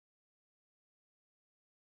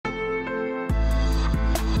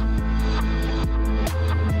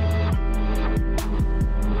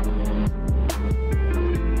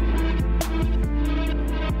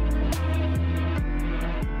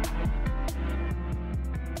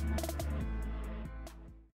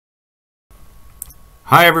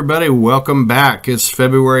Hi everybody, welcome back. It's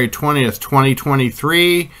February 20th,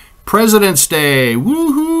 2023, President's Day.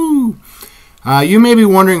 Woohoo! You may be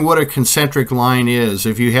wondering what a concentric line is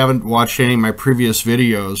if you haven't watched any of my previous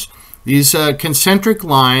videos. These concentric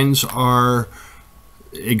lines are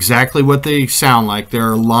exactly what they sound like.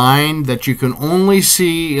 They're a line that you can only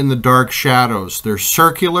see in the dark shadows. They're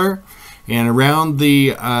circular, and around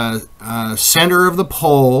the center of the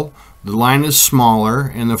pole, the line is smaller,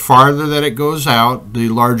 and the farther that it goes out, the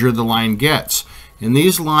larger the line gets. And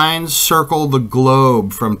these lines circle the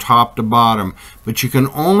globe from top to bottom, but you can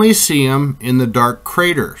only see them in the dark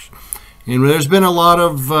craters. And there's been a lot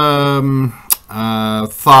of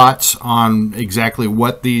thoughts on exactly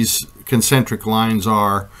what these concentric lines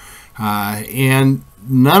are, and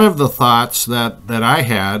none of the thoughts that I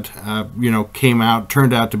had,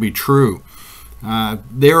 turned out to be true.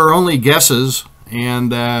 They were only guesses,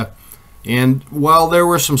 and while there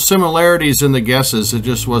were some similarities in the guesses, it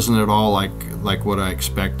just wasn't at all like what I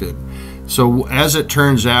expected. So as it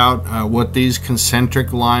turns out, what these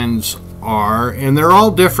concentric lines are, and they're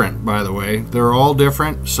all different, by the way, they're all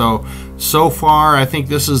different. So far, I think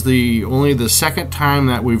this is only the second time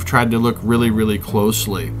that we've tried to look really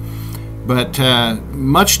closely. But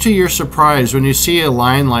much to your surprise, when you see a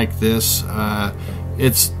line like this,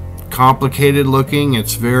 it's complicated looking,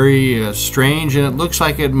 it's very strange, and it looks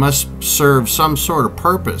like it must serve some sort of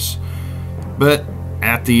purpose. But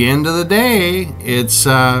at the end of the day, it's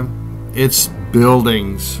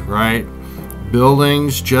buildings, right?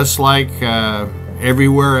 Buildings just like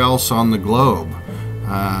everywhere else on the globe,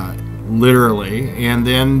 literally, and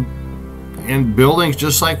buildings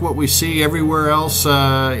just like what we see everywhere else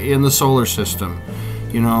in the solar system.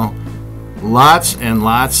 You know, lots and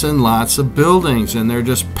lots and lots of buildings, and they're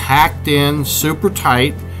just packed in super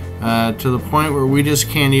tight to the point where we just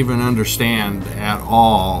can't even understand at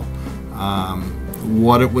all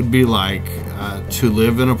what it would be like to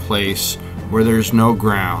live in a place where there's no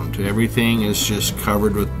ground. Everything is just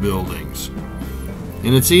covered with buildings.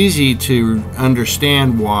 And it's easy to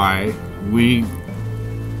understand why we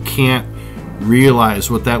can't realize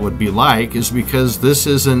what that would be like, is because this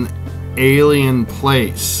is an alien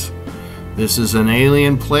place. This is an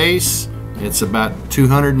alien place. It's about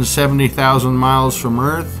 270,000 miles from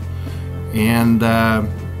Earth, and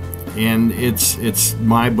it's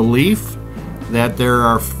my belief that there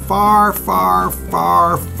are far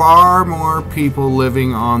more people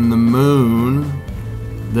living on the moon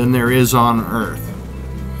than there is on Earth.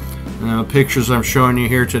 Now, the pictures I'm showing you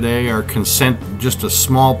here today are just a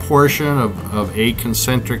small portion of a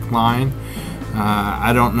concentric line.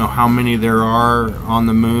 I don't know how many there are on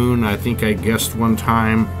the moon. I think I guessed one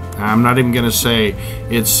time. I'm not even going to say.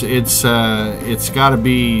 It's got to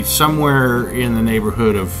be somewhere in the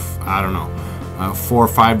neighborhood of, I don't know, 4 or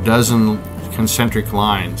 5 dozen concentric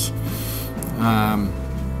lines.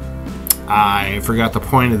 I forgot the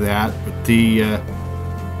point of that, but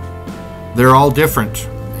they're all different,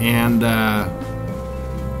 and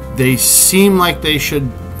they seem like they should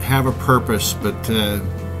have a purpose, but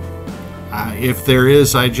if there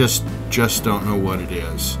is, I just don't know what it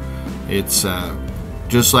is. It's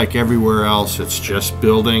just like everywhere else, it's just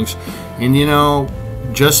buildings. And you know,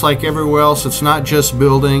 just like everywhere else, it's not just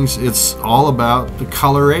buildings, it's all about the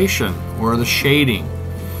coloration or the shading.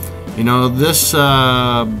 You know, this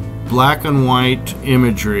black and white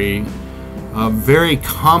imagery of very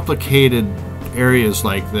complicated areas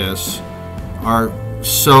like this are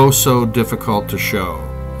so difficult to show.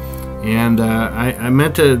 And I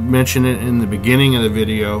meant to mention it in the beginning of the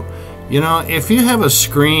video. You know, if you have a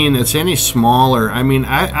screen that's any smaller, I mean,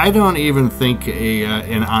 I don't even think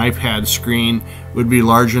an iPad screen would be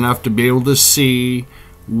large enough to be able to see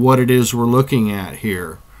what it is we're looking at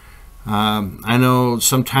here. I know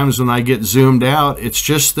sometimes when I get zoomed out, it's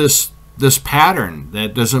just this pattern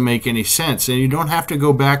that doesn't make any sense, and you don't have to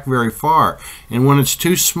go back very far. And when it's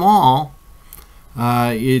too small,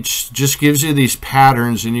 it just gives you these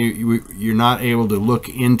patterns, and you're not able to look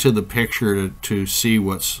into the picture to see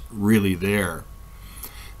what's really there.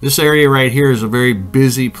 This area right here is a very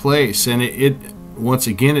busy place, and it once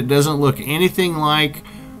again, it doesn't look anything like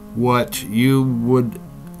what you would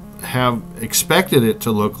have expected it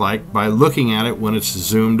to look like by looking at it when it's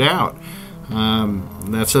zoomed out.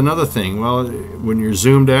 That's another thing. Well, when you're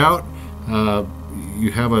zoomed out,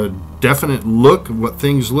 you have a definite look of what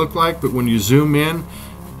things look like, but when you zoom in,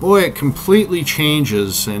 boy, it completely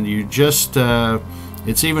changes, and you just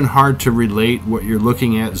it's even hard to relate what you're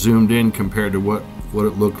looking at zoomed in compared to what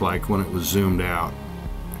it looked like when it was zoomed out.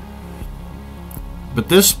 But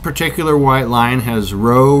this particular white line has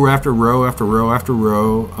row after row after row after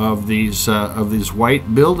row of these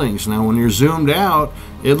white buildings. Now, when you're zoomed out,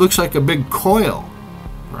 it looks like a big coil,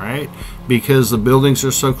 right? Because the buildings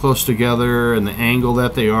are so close together and the angle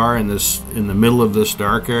that they are in the middle of this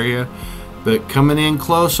dark area. But coming in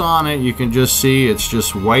close on it, you can just see it's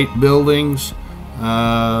just white buildings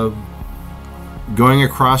going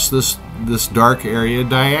across this dark area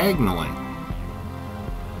diagonally.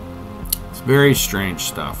 Very strange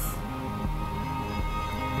stuff.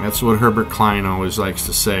 That's what Herbert Klein always likes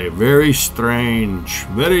to say. Very strange.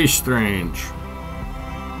 Very strange.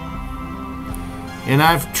 And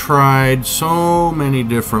I've tried so many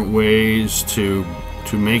different ways to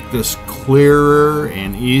make this clearer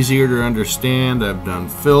and easier to understand. I've done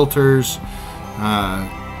filters.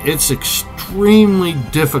 It's extremely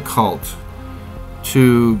difficult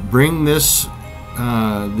to bring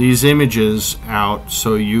these images out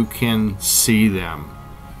so you can see them.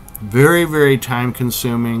 Very, very time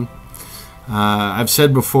consuming. I've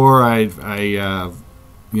said before, I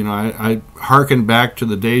harken back to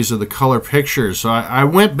the days of the color pictures. So I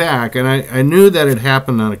went back and I knew that it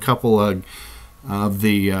happened on a couple of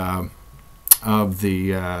the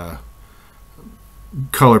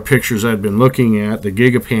color pictures I'd been looking at, the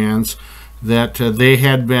gigapans, that they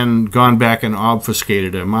had gone back and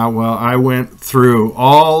obfuscated them. Well, I went through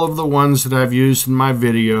all of the ones that I've used in my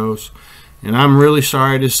videos, and I'm really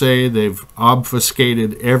sorry to say they've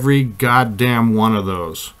obfuscated every goddamn one of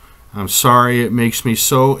those. I'm sorry, it makes me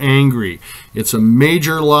so angry. It's a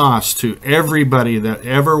major loss to everybody that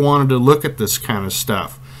ever wanted to look at this kind of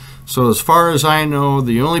stuff. So as far as I know,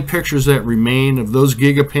 the only pictures that remain of those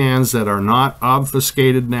gigapans that are not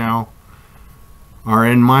obfuscated now are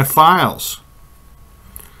in my files.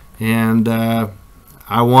 And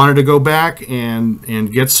I wanted to go back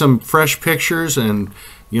and get some fresh pictures, and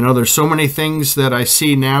there's so many things that I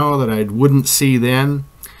see now that I wouldn't see then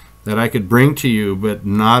that I could bring to you, but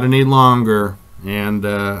not any longer. And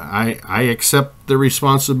I accept the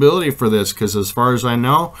responsibility for this, because as far as I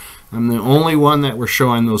know, I'm the only one that were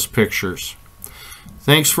showing those pictures.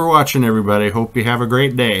 Thanks for watching, everybody. Hope you have a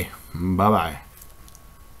great day. Bye-bye.